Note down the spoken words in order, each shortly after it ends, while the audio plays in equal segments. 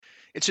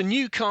It's a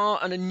new car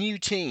and a new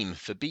team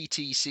for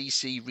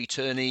BTCC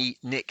returnee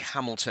Nick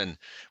Hamilton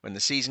when the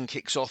season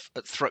kicks off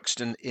at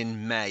Thruxton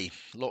in May.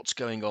 Lots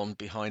going on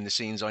behind the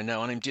scenes, I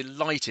know, and I'm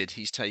delighted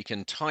he's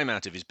taken time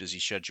out of his busy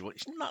schedule.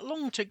 It's not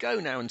long to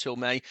go now until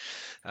May,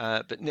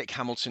 but Nick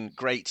Hamilton,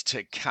 great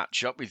to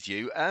catch up with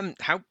you.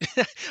 How?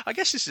 I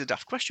guess this is a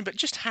daft question, but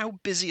just how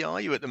busy are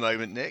you at the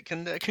moment, Nick?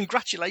 And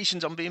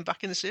congratulations on being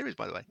back in the series,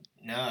 by the way.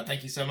 No,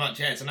 thank you so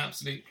much. Yeah, it's an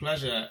absolute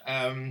pleasure.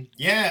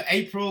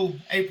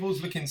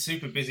 April's looking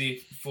super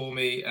busy for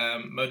me.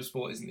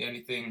 Motorsport isn't the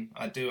only thing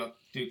I do. I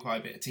do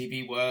quite a bit of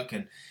TV work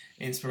and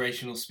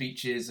inspirational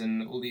speeches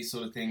and all these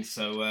sort of things.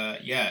 So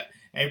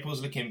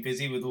April's looking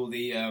busy with all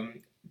the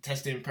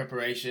testing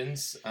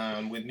preparations,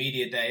 with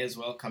Media Day as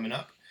well coming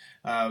up.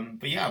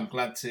 But yeah, I'm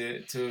glad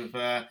to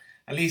have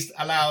at least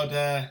allowed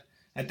a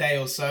day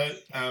or so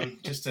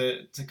just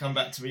to come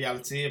back to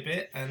reality a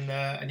bit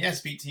and yeah,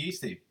 speak to you,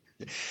 Steve.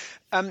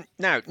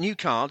 Now, new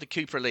car, the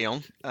Cupra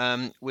Leon,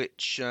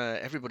 which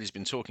everybody's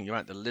been talking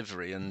about the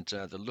livery and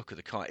the look of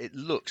the car. It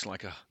looks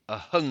like a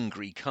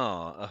hungry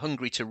car, a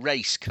hungry to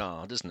race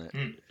car, doesn't it?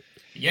 Mm.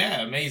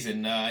 Yeah,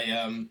 amazing.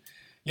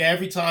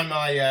 Every time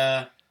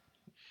I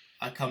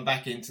come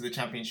back into the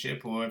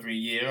championship or every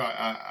year,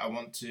 I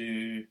want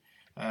to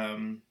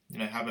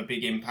have a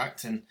big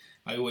impact, and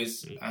I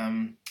always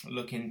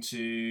look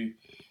into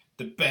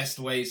the best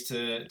ways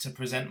to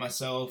present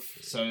myself.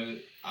 So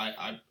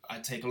I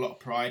take a lot of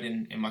pride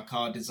in my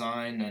car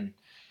design and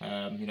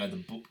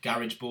the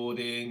garage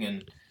boarding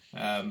and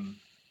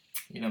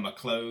my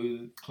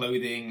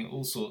clothing,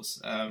 all sorts.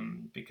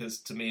 Because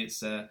to me,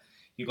 it's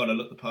you got to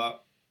look the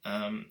part.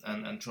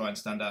 And try and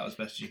stand out as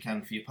best as you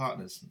can for your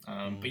partners.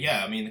 But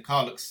yeah, I mean the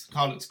car looks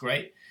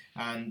great,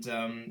 and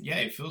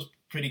it feels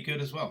pretty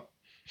good as well.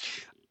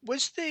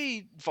 Was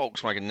the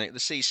Volkswagen, Nick, the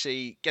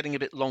CC, getting a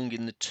bit long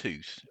in the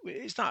tooth?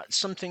 Is that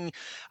something?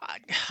 I,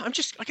 I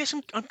guess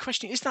I'm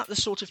questioning. Is that the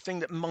sort of thing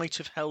that might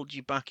have held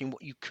you back in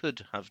what you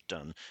could have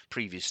done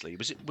previously?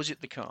 Was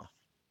it the car?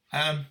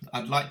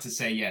 I'd like to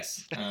say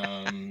yes,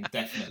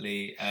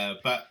 definitely.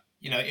 But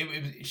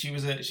she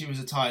was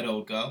a tired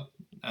old girl.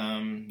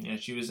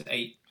 She was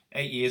eight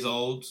years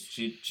old.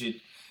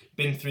 She'd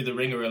been through the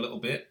ringer a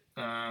little bit,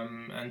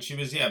 and she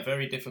was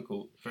very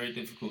difficult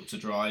to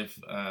drive.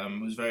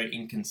 Was very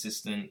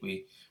inconsistent.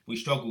 We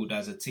struggled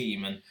as a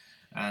team,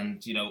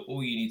 and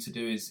all you need to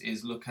do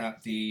is look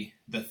at the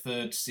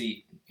third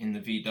seat in the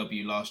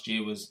VW last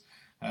year was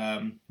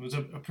a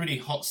pretty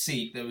hot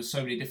seat. There was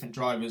so many different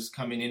drivers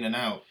coming in and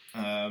out.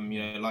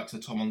 Like the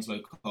Tom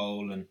Onslow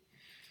Cole and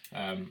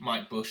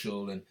Mike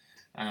Bushell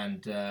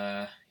and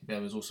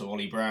there was also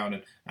Ollie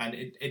Brown, and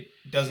it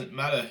doesn't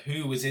matter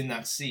who was in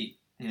that seat.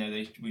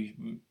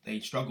 They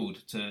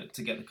struggled to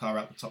get the car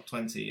out the top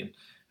 20,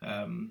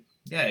 and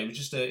it was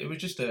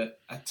just a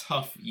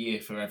tough year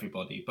for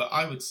everybody. But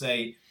I would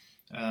say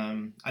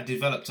I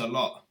developed a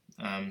lot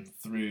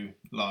through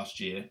last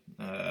year.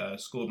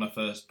 Scored my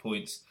first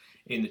points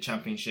in the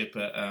championship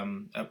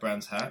at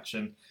Brands Hatch,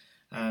 and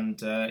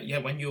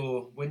when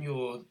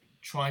you're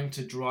trying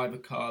to drive a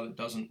car that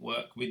doesn't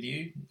work with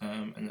you,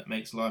 and that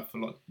makes life a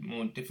lot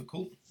more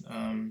difficult.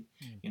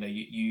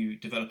 You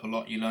develop a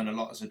lot, you learn a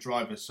lot as a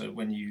driver. So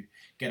when you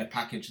get a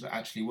package that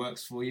actually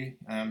works for you,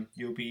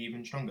 you'll be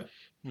even stronger.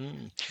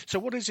 So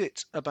what is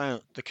it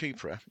about the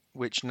Cupra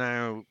which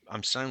now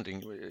I'm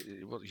sounding,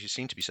 what you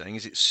seem to be saying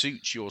is it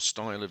suits your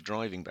style of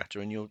driving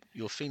better and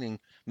you're feeling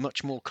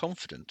much more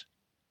confident?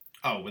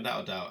 Oh,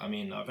 without a doubt. I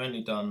mean, I've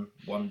only done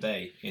one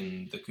day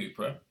in the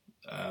Cupra.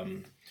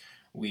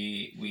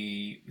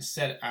 We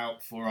set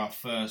out for our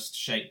first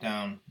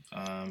shakedown,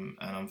 and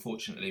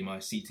unfortunately my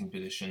seating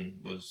position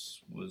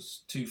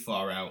was too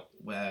far out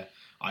where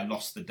I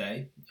lost the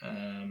day.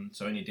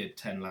 So I only did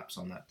 10 laps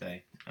on that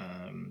day,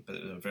 but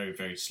they were very,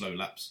 very slow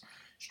laps.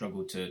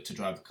 Struggled to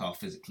drive the car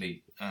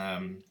physically.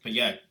 But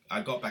yeah,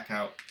 I got back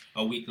out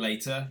a week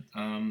later,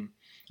 and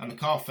the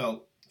car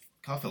felt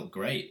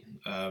great.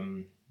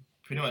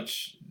 Pretty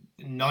much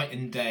night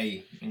and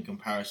day in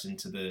comparison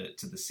to the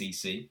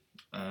CC.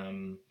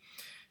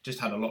 Just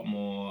had a lot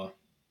more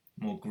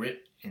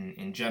grip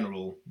in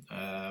general.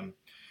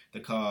 The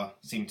car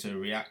seemed to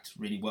react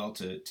really well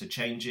to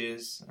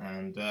changes,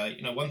 and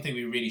one thing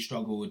we really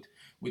struggled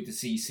with the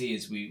CC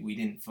is we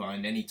didn't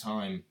find any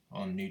time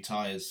on new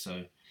tyres.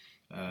 So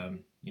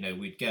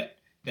we'd get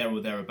there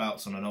or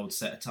thereabouts on an old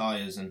set of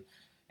tyres, and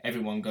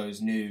everyone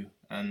goes new,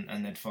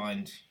 and they'd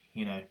find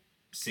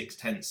 6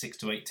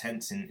 to 8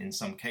 tenths in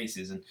some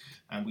cases,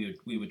 and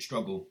we would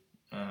struggle.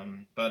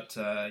 But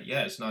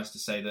it's nice to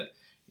say that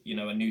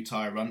a new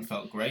tyre run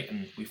felt great,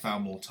 and we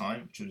found more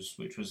time,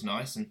 which was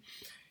nice. And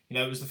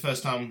it was the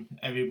first time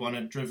everyone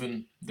had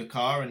driven the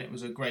car, and it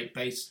was a great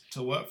base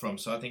to work from.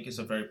 So I think it's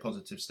a very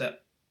positive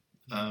step,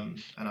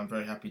 and I'm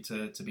very happy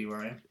to be where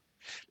I am.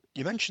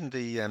 You mentioned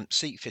the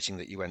seat fitting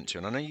that you went to,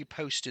 and I know you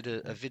posted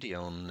a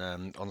video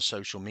on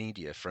social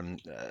media from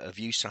of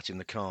you sat in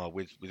the car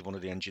with one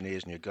of the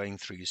engineers, and you're going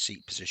through your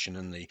seat position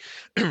and the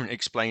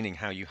explaining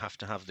how you have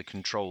to have the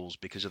controls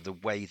because of the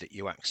way that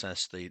you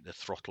access the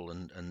throttle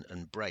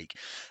and brake.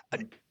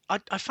 And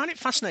I found it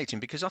fascinating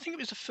because I think it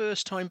was the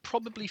first time,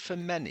 probably for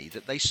many,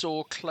 that they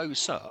saw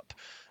close up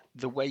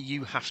the way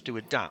you have to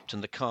adapt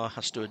and the car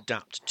has to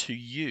adapt to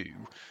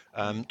you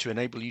to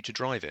enable you to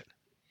drive it.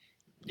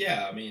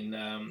 Yeah, I mean,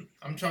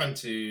 I'm trying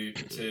to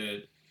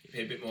be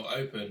a bit more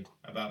open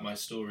about my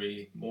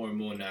story more and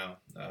more now.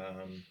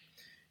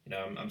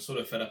 I'm sort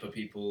of fed up of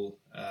people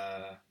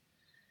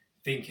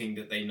thinking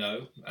that they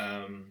know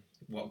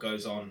what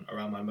goes on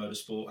around my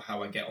motorsport,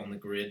 how I get on the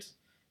grid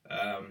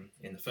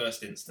in the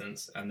first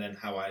instance, and then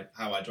how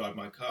I drive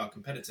my car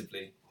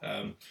competitively.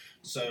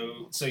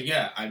 So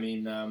yeah, I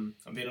mean, I'm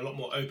being a lot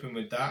more open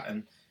with that,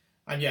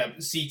 and yeah,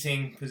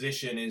 seating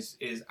position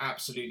is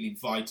absolutely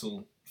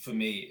vital for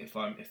me. If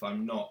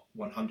I'm not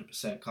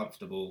 100%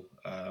 comfortable,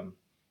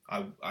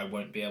 I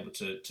won't be able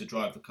to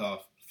drive the car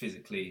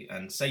physically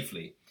and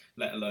safely,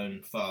 let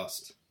alone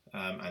fast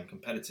and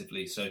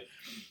competitively. So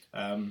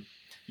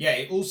yeah,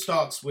 it all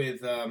starts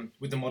with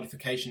the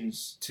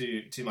modifications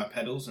to my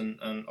pedals, and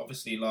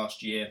obviously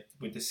last year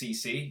with the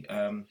CC,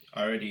 I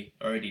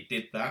already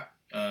did that,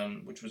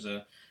 which was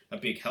a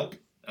big help.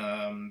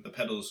 The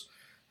pedals,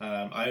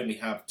 I only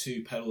have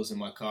two pedals in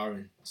my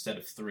car instead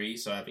of three,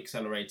 so I have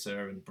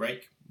accelerator and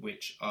brake,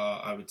 which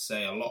are, I would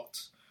say, a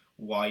lot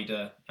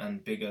wider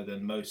and bigger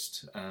than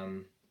most.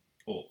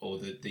 Or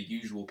the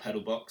usual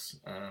pedal box.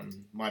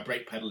 My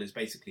brake pedal is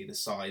basically the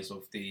size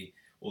of the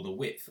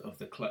width of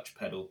the clutch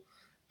pedal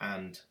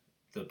and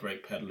the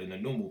brake pedal in a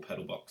normal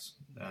pedal box.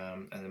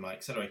 And then my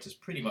accelerator is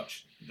pretty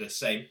much the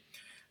same.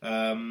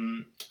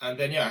 And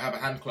then yeah, I have a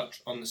hand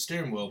clutch on the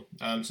steering wheel.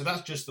 So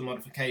that's just the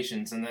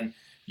modifications, and then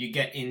you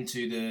get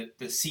into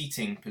the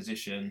seating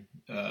position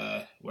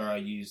where I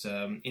use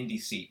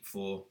Indie Seat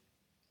for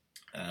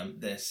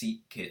their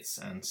seat kits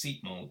and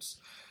seat molds.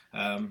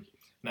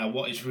 Now,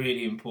 what is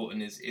really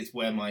important is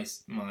where my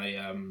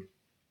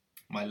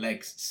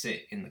legs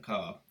sit in the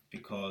car,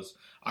 because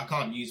I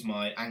can't use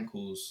my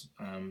ankles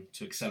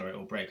to accelerate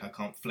or brake. I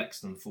can't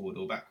flex them forward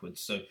or backwards.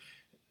 So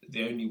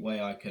the only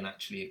way I can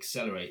actually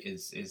accelerate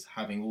is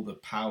having all the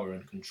power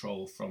and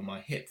control from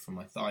my hip, from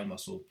my thigh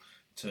muscle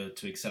to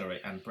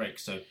accelerate and brake.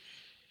 So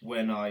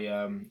when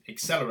I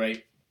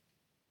accelerate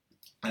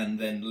and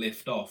then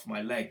lift off,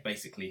 my leg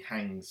basically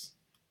hangs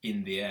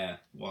in the air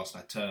whilst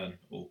I turn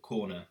or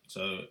corner.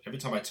 So every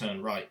time I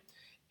turn right,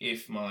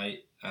 if my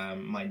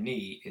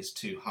knee is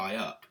too high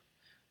up,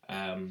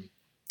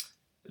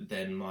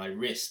 then my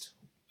wrist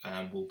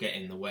will get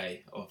in the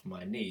way of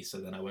my knee. So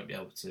then I won't be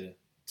able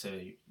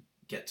to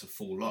get to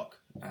full lock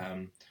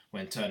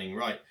when turning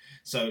right.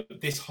 So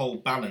this whole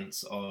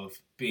balance of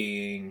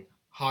being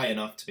high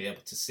enough to be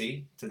able to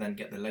see, to then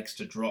get the legs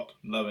to drop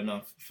low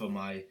enough for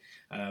my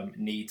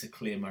knee to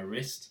clear my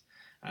wrist,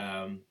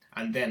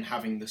 and then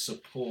having the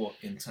support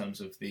in terms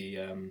of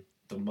the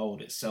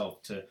mold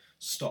itself to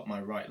stop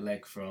my right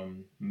leg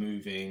from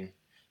moving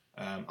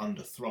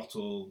under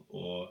throttle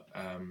or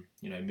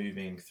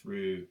moving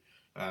through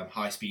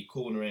high-speed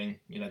cornering.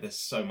 There's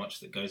so much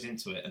that goes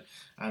into it,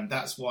 and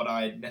that's what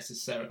I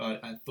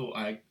thought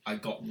I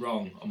got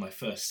wrong on my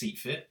first seat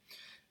fit.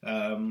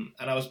 And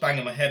I was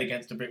banging my head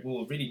against a brick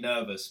wall, really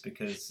nervous,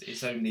 because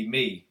it's only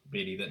me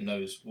really that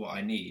knows what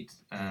I need.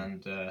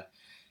 And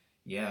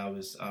yeah, I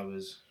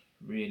was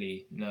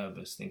really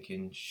nervous,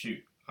 thinking,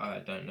 shoot, I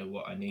don't know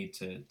what I need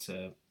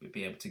to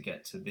be able to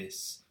get to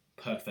this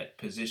perfect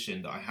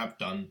position that I have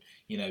done,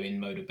 in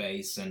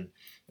Motorbase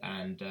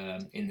and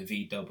in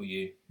the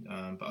VW.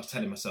 But I was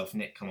telling myself,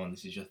 Nick, come on,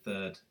 this is your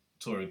third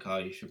touring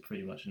car. You should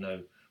pretty much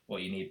know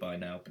what you need by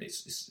now. But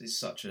it's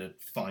such a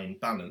fine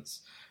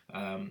balance.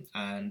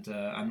 And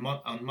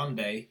on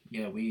Monday,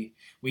 yeah, we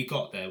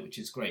got there, which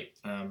is great.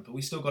 But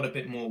we still got a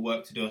bit more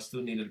work to do. I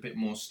still needed a bit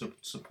more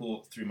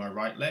support through my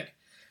right leg.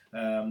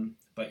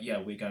 But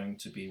yeah, we're going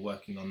to be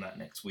working on that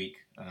next week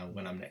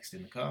when I'm next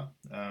in the car.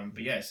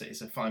 But yeah,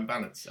 it's a fine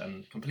balance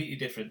and completely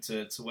different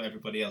to what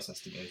everybody else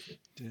has to go through.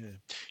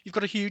 Yeah. You've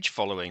got a huge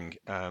following,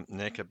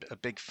 Nick, a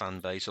big fan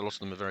base. A lot of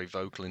them are very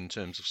vocal in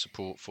terms of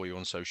support for you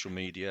on social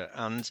media.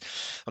 And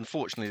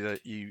unfortunately,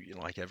 that you,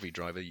 like every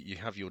driver, you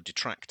have your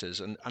detractors.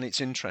 And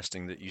it's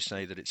interesting that you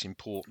say that it's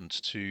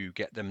important to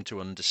get them to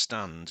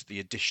understand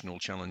the additional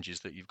challenges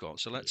that you've got.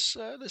 So let's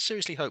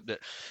seriously hope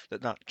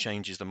that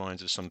changes the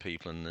minds of some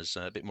people, and there's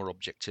a bit more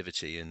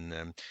objectivity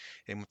in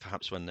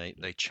perhaps when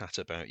they chat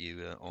about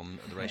you on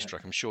the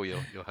racetrack. I'm sure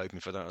you're hoping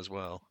for that as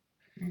well.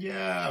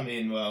 Yeah, I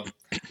mean, well,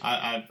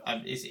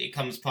 it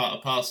comes part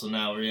and parcel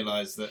now. I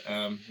realise that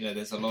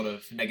there's a lot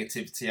of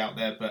negativity out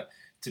there, but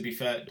to be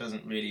fair, it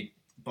doesn't really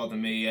bother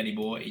me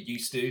anymore. It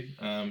used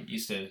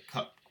to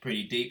cut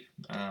pretty deep,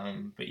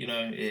 but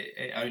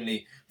it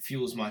only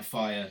fuels my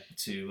fire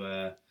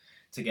to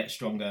get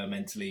stronger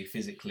mentally,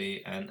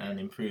 physically, and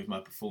improve my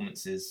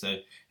performances. So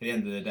at the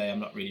end of the day, I'm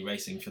not really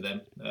racing for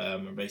them.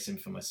 I'm racing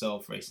for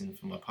myself, racing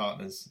for my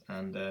partners,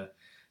 and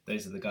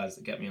those are the guys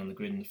that get me on the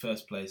grid in the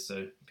first place.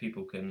 So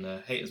people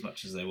can hate as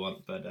much as they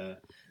want, but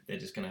they're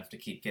just going to have to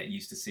keep getting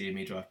used to seeing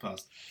me drive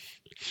past.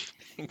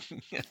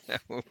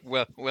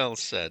 Well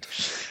said.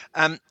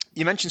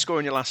 You mentioned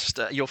scoring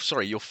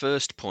your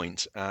first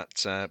point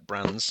at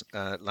Brands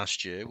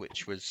last year,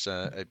 which was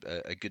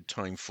a good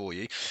time for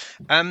you.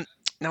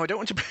 Now, I don't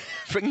want to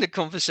bring the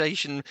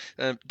conversation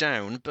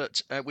down,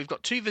 but we've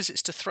got 2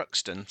 visits to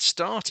Thruxton,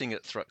 starting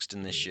at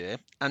Thruxton this year,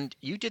 and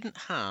you didn't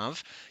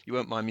have, you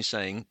won't mind me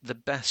saying, the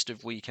best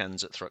of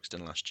weekends at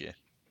Thruxton last year.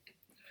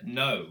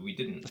 No, we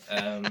didn't.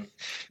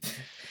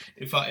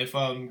 If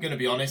I'm going to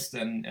be honest,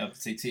 and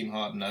obviously Team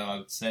Hard, no, I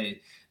would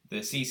say the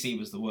CC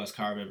was the worst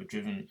car I've ever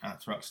driven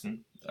at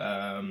Thruxton.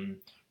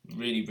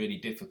 Really, really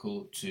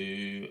difficult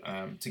to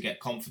get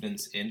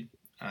confidence in,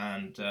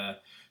 and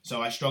so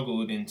I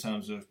struggled in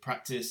terms of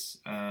practice.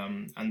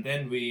 And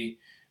then we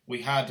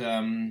had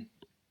a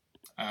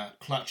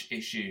clutch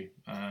issue,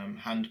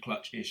 hand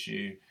clutch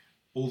issue,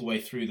 all the way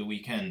through the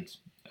weekend,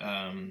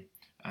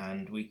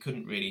 and we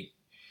couldn't really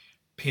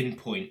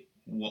pinpoint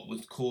what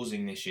was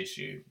causing this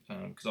issue,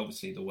 because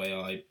obviously the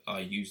way I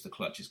use the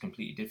clutch is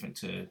completely different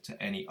to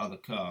any other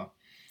car.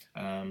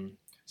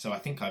 So I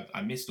think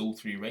I missed all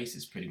 3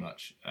 races pretty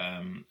much,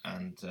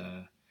 and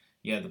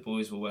the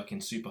boys were working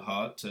super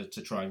hard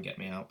to try and get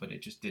me out, but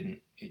it just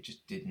didn't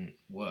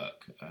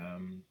work.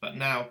 But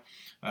now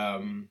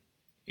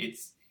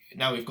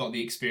now we've got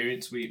the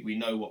experience. We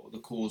know what the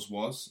cause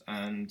was,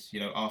 and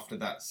after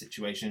that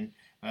situation,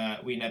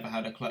 we never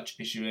had a clutch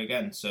issue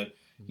again. So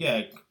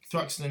yeah,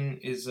 Thruxton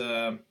is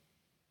I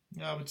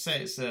would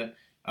say it's a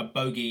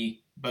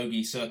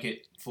bogey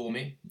circuit for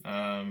me.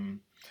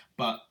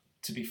 But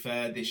to be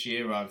fair, this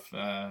year I've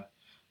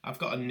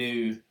got a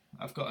new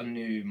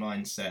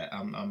mindset.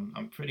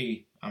 I'm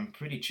pretty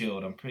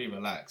chilled. I'm pretty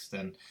relaxed,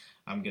 and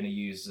I'm going to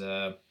use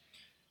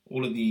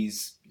all of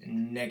these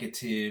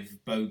negative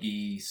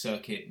bogey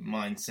circuit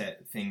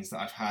mindset things that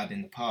I've had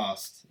in the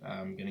past.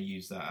 I'm going to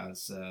use that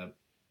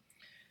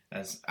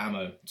as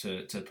ammo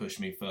to push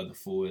me further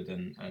forward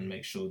and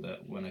make sure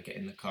that when I get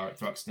in the car at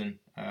Thruxton,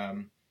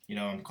 I'm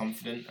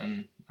confident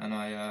and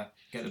I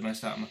get the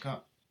most out of my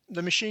car.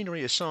 The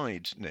machinery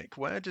aside, Nick,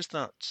 where does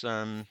that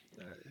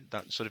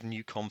that sort of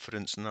new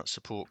confidence and that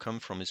support come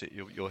from? Is it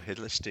your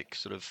holistic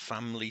sort of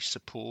family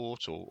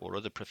support or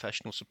other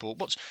professional support?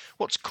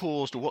 What's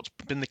caused, or what's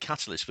been the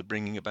catalyst for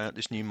bringing about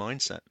this new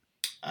mindset?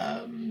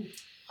 I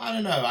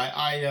don't know.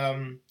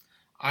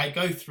 I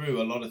go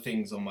through a lot of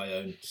things on my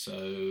own.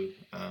 So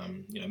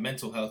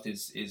mental health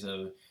is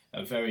a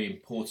very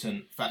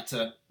important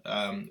factor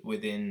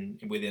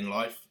within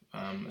life,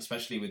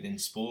 especially within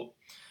sport.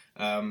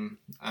 I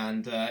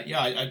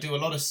do a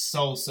lot of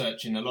soul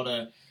searching, a lot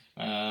of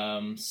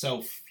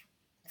self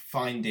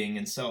finding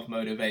and self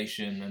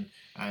motivation,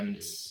 and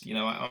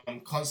I'm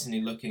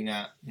constantly looking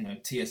at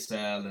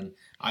TSL, and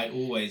I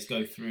always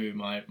go through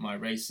my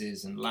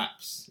races and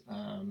laps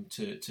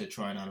to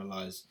try and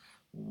analyze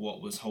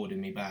what was holding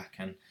me back,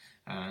 and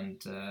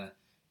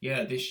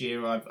this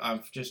year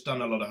I've just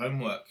done a lot of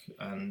homework,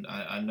 and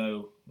I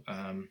know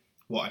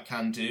what I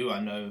can do. I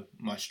know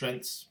my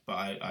strengths, but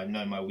I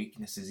know my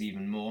weaknesses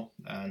even more.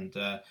 And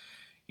the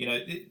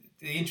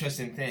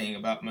interesting thing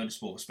about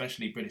motorsport,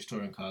 especially British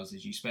touring cars,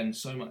 is you spend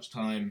so much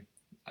time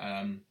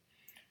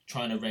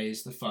trying to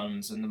raise the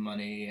funds and the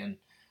money and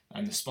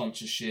the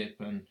sponsorship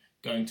and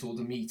going to all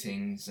the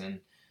meetings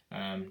and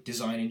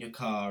designing your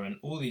car and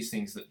all these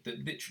things that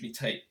literally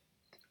take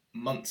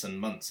months and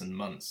months and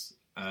months.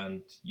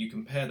 And you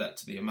compare that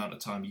to the amount of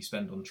time you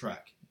spend on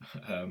track.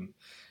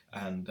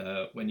 And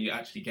when you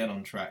actually get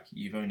on track,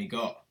 you've only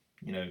got,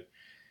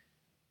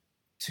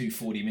 2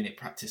 40-minute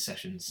practice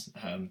sessions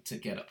to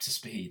get up to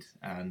speed.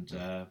 And,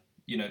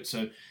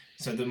 so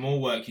the more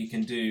work you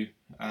can do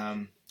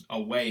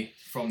away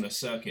from the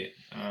circuit,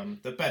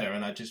 the better.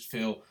 And I just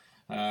feel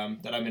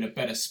that I'm in a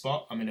better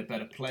spot, I'm in a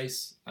better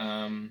place.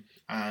 And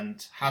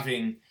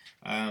having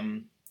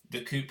the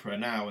Cupra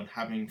now and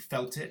having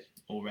felt it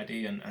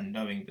already and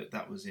knowing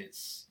that was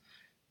its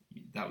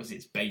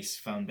base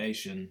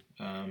foundation.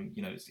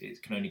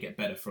 It can only get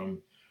better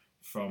from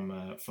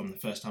the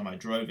first time I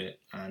drove it,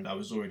 and I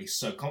was already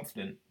so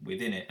confident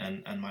within it,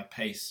 and my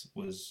pace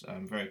was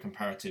very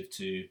comparative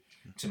to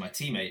my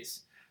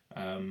teammates.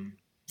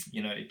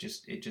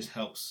 It just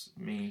helps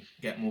me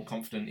get more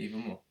confident even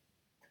more.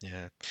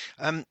 Yeah.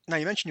 Now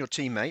you mentioned your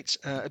teammates.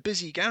 A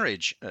busy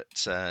garage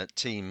at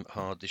Team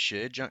Hard this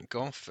year. Jack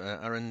Goff,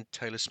 Aaron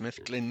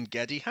Taylor-Smith, Glyn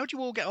Geddy. How do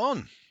you all get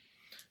on?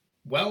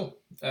 Well,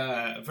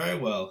 very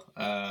well.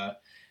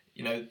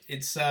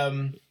 It's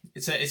an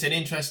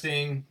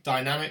interesting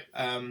dynamic.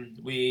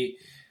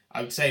 I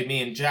would say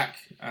me and Jack,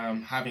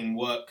 having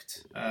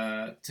worked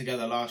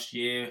together last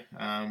year,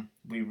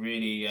 we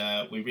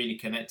really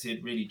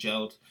connected, really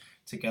gelled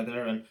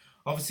together. And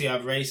obviously,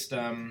 I've raced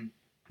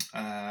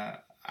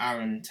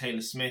Aaron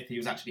Taylor-Smith. He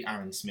was actually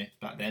Aaron Smith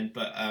back then,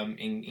 but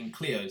in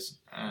Clio's,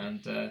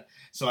 and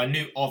so I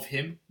knew of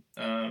him.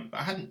 But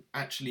I hadn't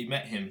actually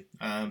met him,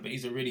 but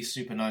he's a really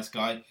super nice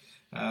guy.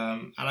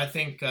 And I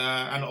think,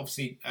 and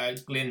obviously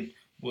Glyn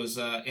was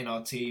in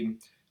our team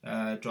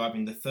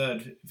driving the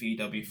third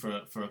VW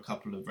for a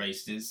couple of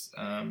races.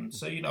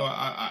 So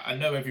I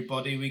know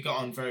everybody. We got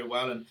on very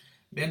well, and at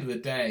the end of the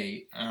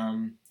day,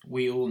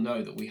 we all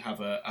know that we have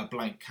a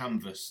blank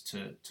canvas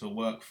to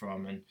work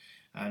from, and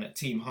at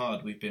Team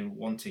Hard, we've been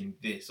wanting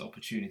this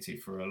opportunity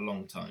for a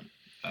long time.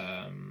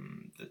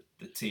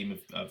 The team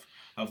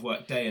have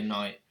worked day and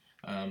night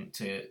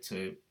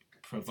to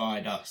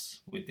provide us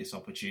with this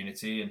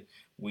opportunity, and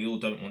we all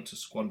don't want to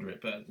squander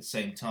it, but at the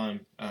same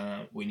time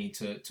we need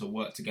to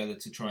work together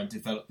to try and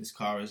develop this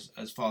car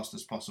as fast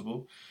as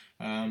possible,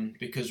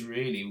 because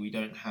really we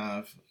don't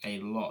have a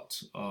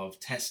lot of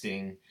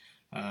testing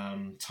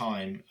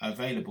time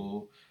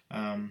available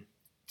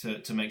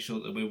to make sure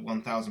that we're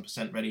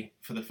 1000% ready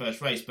for the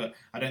first race. But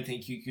I don't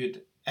think you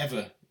could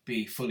ever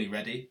be fully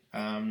ready.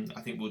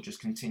 I think we'll just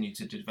continue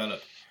to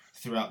develop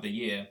throughout the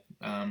year,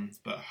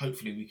 but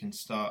hopefully we can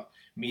start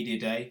media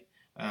day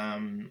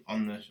on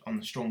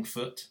the strong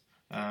foot,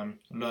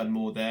 learn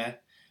more there,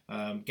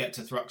 get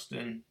to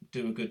Thruxton,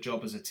 do a good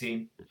job as a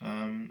team,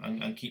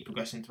 and keep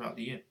progressing throughout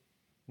the year.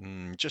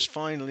 Just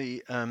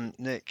finally,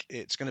 Nick,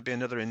 it's going to be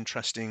another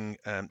interesting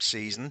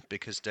season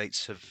because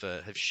dates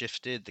have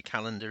shifted, the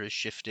calendar has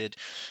shifted,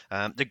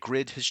 the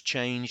grid has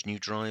changed, new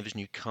drivers,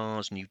 new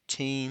cars, new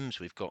teams.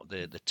 We've got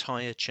the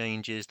tyre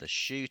changes, the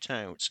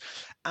shootouts,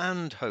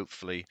 and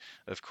hopefully,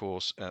 of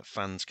course,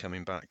 fans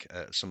coming back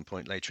at some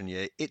point later in the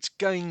year. It's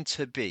going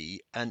to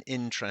be an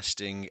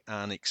interesting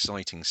and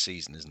exciting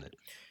season, isn't it?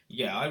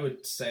 Yeah, I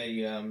would say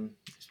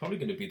it's probably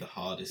going to be the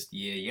hardest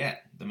year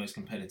yet, the most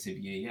competitive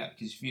year yet.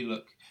 Because if you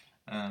look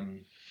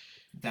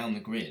down the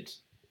grid,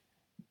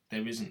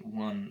 there isn't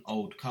one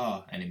old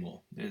car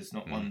anymore. There's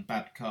not one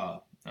bad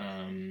car,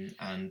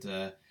 and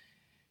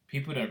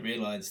people don't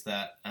realise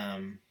that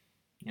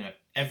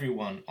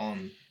everyone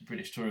on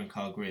British Touring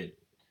Car grid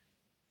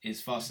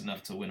is fast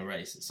enough to win a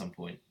race at some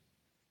point.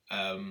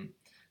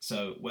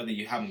 So whether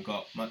you haven't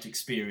got much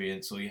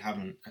experience, or you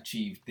haven't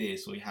achieved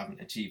this, or you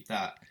haven't achieved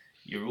that,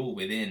 you're all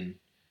within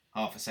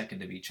half a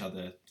second of each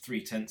other,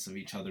 0.3 of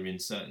each other in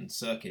certain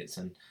circuits,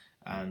 and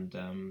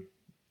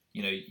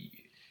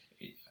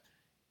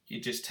it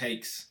just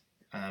takes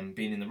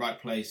being in the right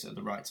place at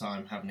the right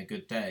time, having a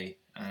good day,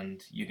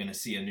 and you're going to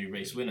see a new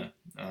race winner,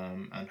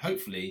 and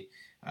hopefully,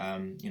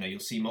 you'll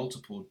see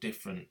multiple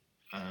different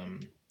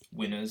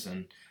winners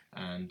and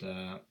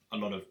a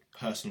lot of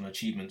personal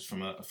achievements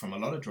from a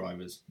lot of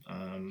drivers,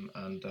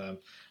 and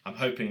I'm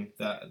hoping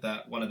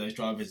that one of those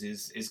drivers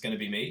is going to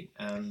be me,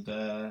 and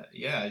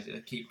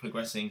I keep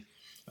progressing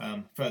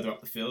further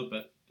up the field.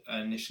 But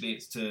initially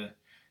it's to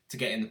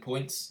get in the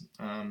points,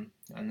 and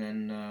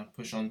then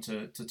push on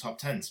to top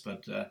tens.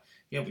 But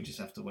we just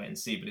have to wait and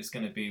see. But it's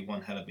going to be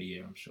one hell of a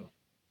year, I'm sure.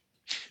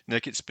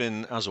 Nick, it's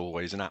been, as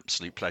always, an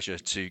absolute pleasure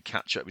to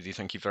catch up with you.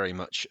 Thank you very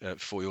much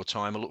for your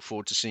time. I look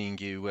forward to seeing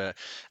you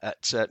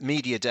at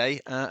Media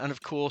Day, and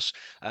of course,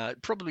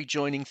 probably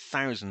joining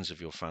thousands of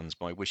your fans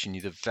by wishing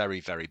you the very,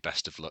 very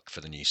best of luck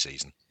for the new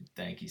season.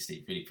 Thank you,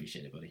 Steve. Really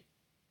appreciate it, buddy.